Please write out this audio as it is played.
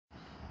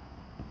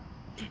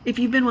If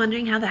you've been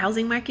wondering how the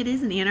housing market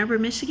is in Ann Arbor,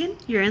 Michigan,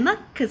 you're in luck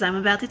because I'm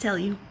about to tell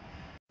you.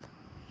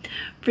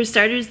 For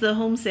starters, the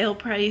home sale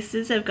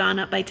prices have gone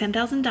up by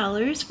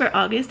 $10,000 for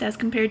August as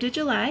compared to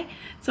July.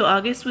 So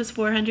August was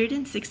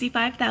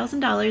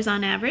 $465,000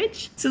 on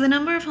average. So the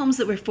number of homes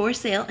that were for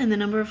sale and the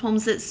number of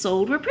homes that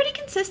sold were pretty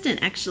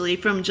consistent actually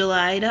from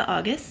July to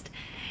August.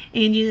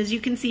 And as you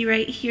can see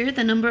right here,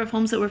 the number of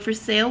homes that were for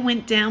sale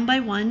went down by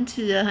 1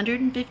 to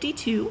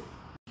 152.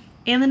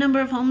 And the number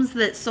of homes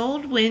that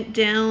sold went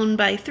down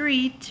by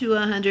 3 to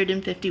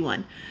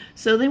 151.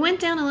 So they went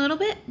down a little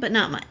bit, but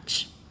not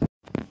much.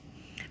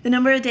 The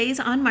number of days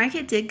on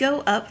market did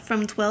go up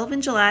from 12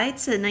 in July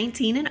to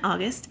 19 in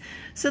August.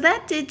 So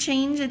that did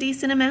change a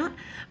decent amount,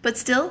 but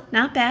still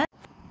not bad.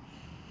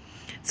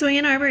 So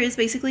Ann Arbor is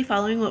basically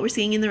following what we're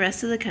seeing in the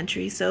rest of the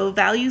country. So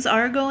values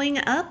are going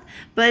up,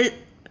 but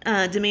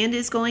demand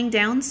is going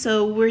down.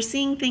 So we're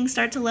seeing things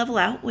start to level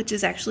out, which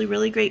is actually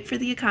really great for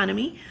the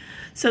economy.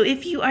 So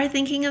if you are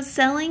thinking of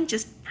selling,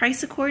 just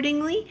price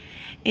accordingly.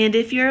 And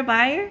if you're a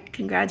buyer,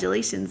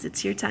 congratulations,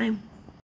 it's your time.